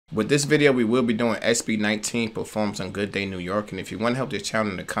With this video, we will be doing SB19 performs on Good Day New York. And if you want to help this channel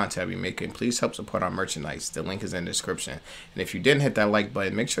and the content we're making, please help support our merchandise. The link is in the description. And if you didn't hit that like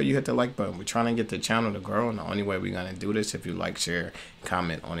button, make sure you hit the like button. We're trying to get the channel to grow, and the only way we're going to do this if you like, share,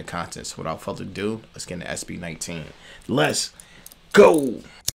 comment on the content. So without further ado, let's get into SB19. Let's go!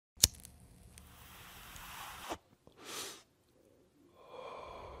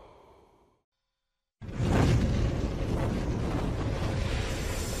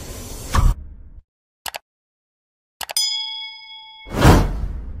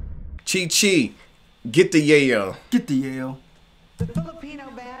 Chi, get the yayo. Get the yayo. The Filipino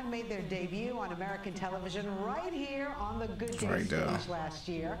band made their debut on American television right here on the Good Day stage last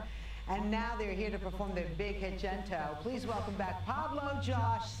year. And now they're here to perform their big hit Gento. Please welcome back Pablo,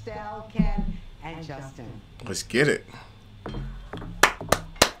 Josh, Stel, Ken, and Justin. Let's get it.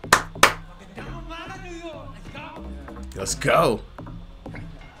 Let's go.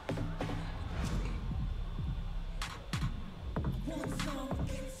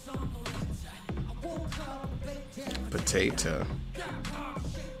 Potato.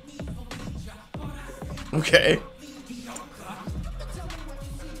 Okay.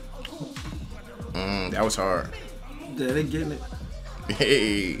 That was hard. Yeah, they getting it.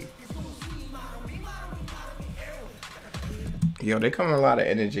 Hey. Yo, they come with a lot of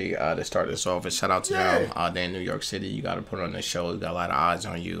energy to start this off. And shout out to y'all there in New York City. You got to put on this show. You got a lot of eyes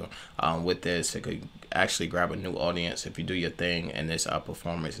on you with this. It could actually grab a new audience if you do your thing in this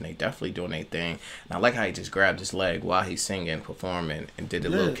performance, and they definitely doing their thing. And I like how he just grabbed his leg while he's singing, performing, and did a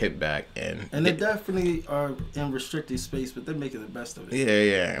little kickback. And they definitely are in restricted space, but they're making the best of it.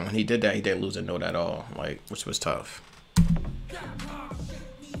 Yeah. And when he did that, he didn't lose a note at all, like, which was tough.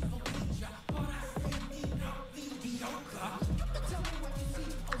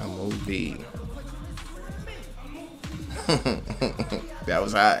 A movie. That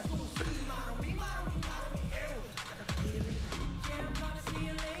was hot.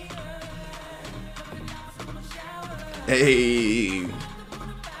 Hey.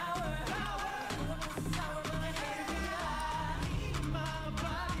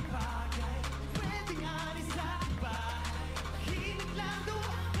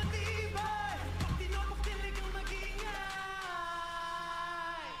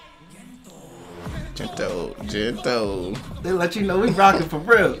 Gento. They let you know we rocking for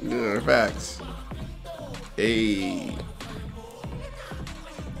real. Yeah, facts. Hey.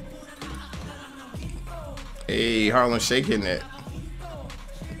 Hey, Harlem shaking it.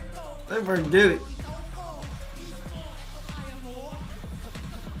 They very did it.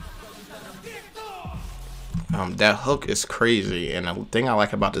 That hook is crazy, and the thing I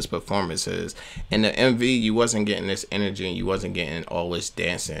like about this performance is in the MV you wasn't getting this energy and you wasn't getting all this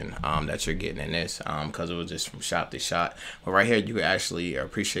dancing that you're getting in this because it was just from shot to shot. But right here you can actually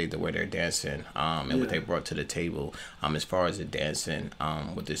appreciate the way they're dancing and what they brought to the table as far as the dancing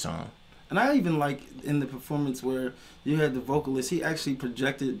with this song. And I even like in the performance where you had the vocalist, he actually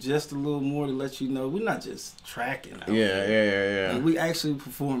projected just a little more to let you know we're not just tracking. Yeah. Like, we actually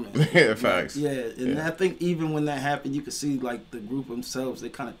performing. Yeah, facts. Yeah, and I think even when that happened, you could see like the group themselves, they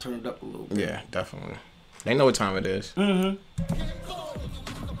kind of turned up a little bit. Yeah, definitely. They know what time it is.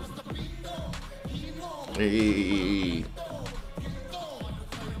 Hey.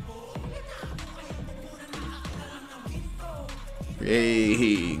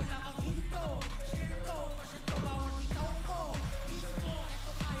 Hey.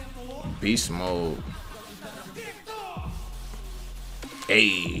 Beast mode.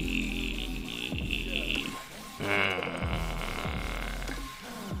 Hey.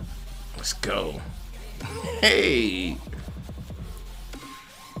 Let's go. Hey.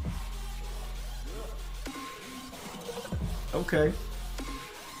 Okay.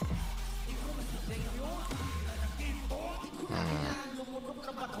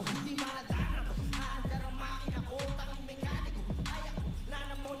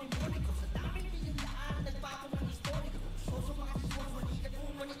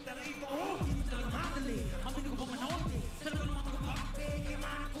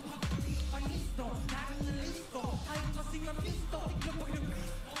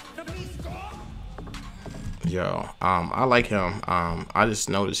 Yo, I like him. I just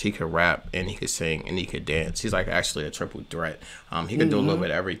noticed he could rap and he could sing and he could dance. He's like actually a triple threat. He could do a little bit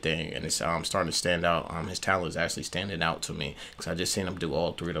of everything, and it's starting to stand out. His talent is actually standing out to me because I just seen him do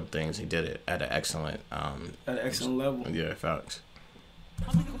all three of them things. He did it at an excellent level. Yeah, facts.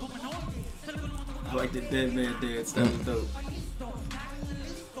 I like the dead man dance. That was dope.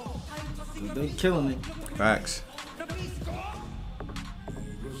 They killing it. Facts.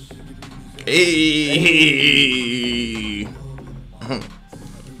 Hey.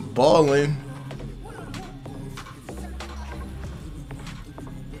 Ballin'.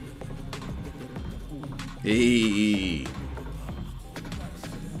 Hey.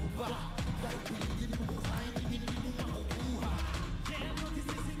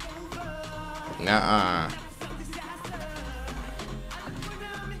 Nuh-uh.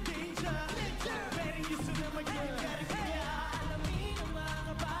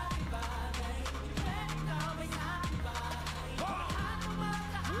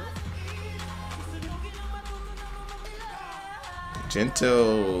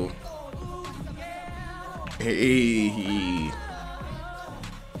 Gento. Hey.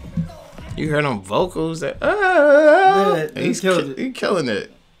 You heard them vocals that Yeah, he's killing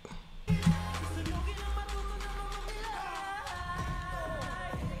it.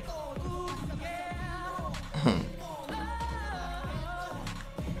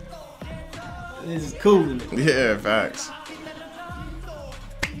 This is cool. Yeah, facts.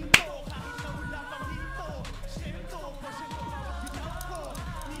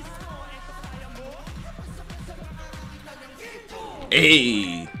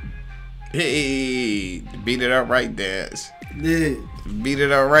 Hey, hey, beat it up right dance. Yeah. Beat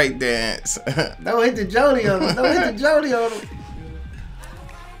it up right dance. Don't hit the Jody on him. Don't hit the Jody on him.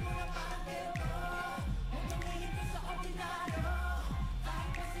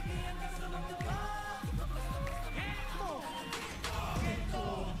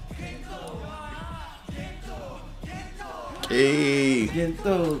 Hey,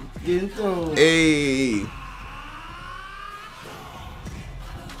 Gento. Gento. hey.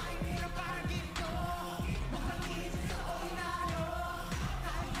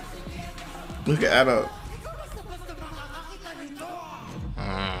 Look at Adam.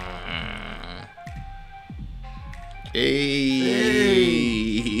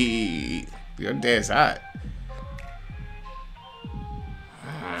 Hey. Your dad's hot.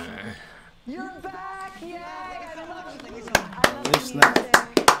 You're back! Yay! I love It's not. it.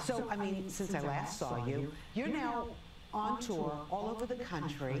 So, I mean, since I last saw you, you're now on tour all over the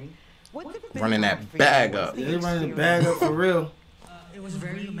country. What's it been Running like that for you? bag What's up. the They running the bag up for real. It was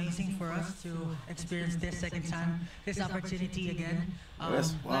very amazing for us to experience this second time, this opportunity again.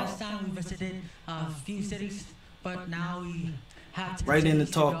 That's wow. Last time we visited a few cities, but now we have to Right in the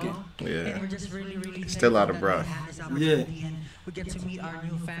cities to go. talking. Yeah. And we're just really Still out of thankful that breath. we had this opportunity and we get to meet our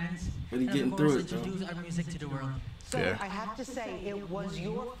new fans. But he and getting of through course it, though. introduce our music to the world. So Yeah. I have to say, it was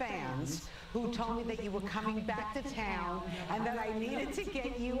your fans who told me that you were coming back to town and that I needed to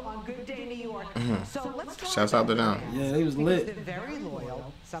get you on Good Day New York. So let's talk Shouts out to about them. fans, Yeah, they was because lit. They're very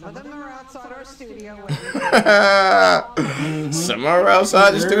loyal. Some of them are outside our studio. Somewhere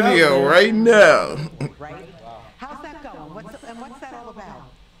outside the They're studio out there. right now. Right? How's that going? What's that all about?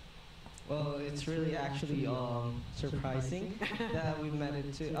 Well, it's really actually surprising that we made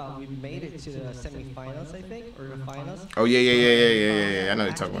it to the semifinals, I think, or the finals. Oh yeah. I know what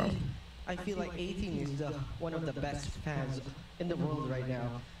you're talking about. Actually, I feel like 18 is one of the best fans in the world right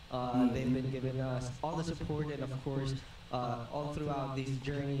now. They've been giving us all the support, and of course, all throughout this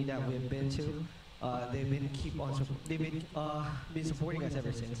journey that we've been to, they've been supporting us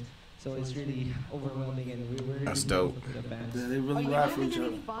ever since. So it's really overwhelming, and we're really That's dope. grateful for the fans. Yeah, they Are really you ride for having each any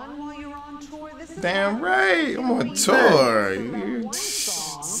other. fun while you're on tour? This is Damn not right. I'm on really tour. just about You one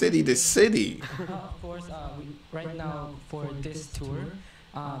song. city to city. Of course, right now for this tour,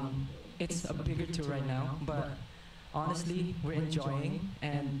 it's a bigger tour right now, but honestly, we're enjoying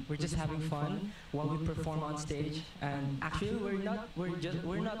and we're just having fun while we perform on stage. And actually, we're not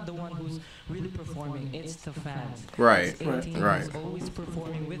the one who's really performing. It's the fans. Right, It's 18 right. who's always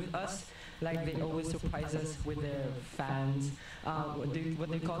performing with us. Like they always surprise us with their fans.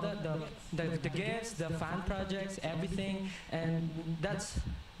 What they call that? The gifts, the fan projects, everything. And that's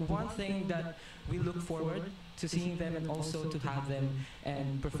one thing that we look forward to seeing them and also to have them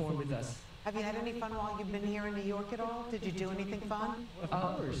and perform with us. Have you had any fun while you've been here in New York at all? Did you do anything fun? Of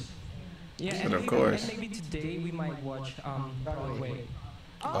course. Yeah, But and of maybe, course. and maybe today we might watch Broadway.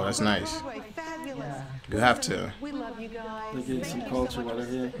 Oh, that's from nice. Broadway. Fabulous. Yeah. You have Listen, to. We love you guys. They get Thank some you culture so much while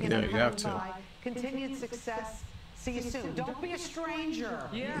for they're here. sticking Yeah, and you have coming to. by. Continued success. See you soon. Don't be a stranger.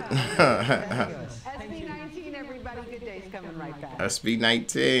 Yeah. SB19, everybody. Good day's coming right back.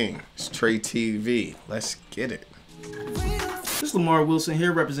 SB19. Straight TV. Let's get it. This is Lamar Wilson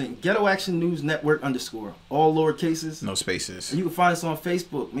here representing Ghetto Action News Network _ all lower cases. No spaces. And you can find us on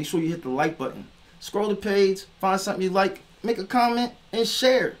Facebook. Make sure you hit the like button. Scroll the page, find something you like, make a comment, and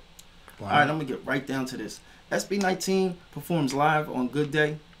share. Wow. All right, I'm going to get right down to this. SB19 performs live on Good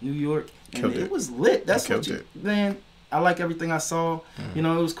Day, New York. And Killed it it. was lit. That's Killed what you, it. man, I like everything I saw. You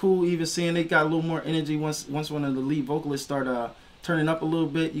know, it was cool even seeing they got a little more energy once one of the lead vocalists started turning up a little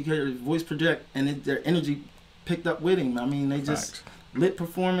bit. You hear his voice project, and their energy picked up with him. I mean, they just lit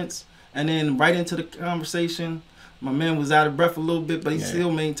performance, and then right into the conversation. My man was out of breath a little bit, but he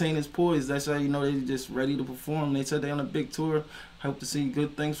still maintained his poise. That's how you know they just ready to perform. They said they on a big tour. Hope to see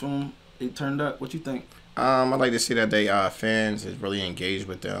good things from them. They turned up. What you think? I'd like to see that they fans is really engaged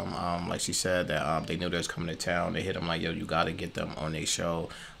with them. Like she said, that they knew they was coming to town. They hit them like, yo, you got to get them on their show.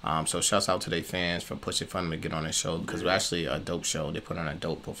 So shouts out to their fans for pushing for them to get on their show, because it was actually a dope show. They put on a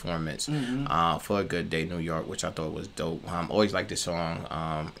dope performance for A Good Day New York, which I thought was dope. Always like this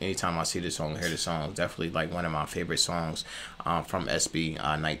song. Anytime I see this song, hear this song, it's definitely like one of my favorite songs from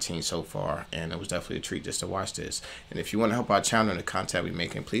SB19 so far. And it was definitely a treat just to watch this. And if you want to help our channel and the content we're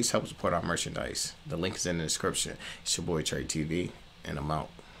making, please help support our merchandise. The link is in the description. It's your boy Trey TV, and I'm out.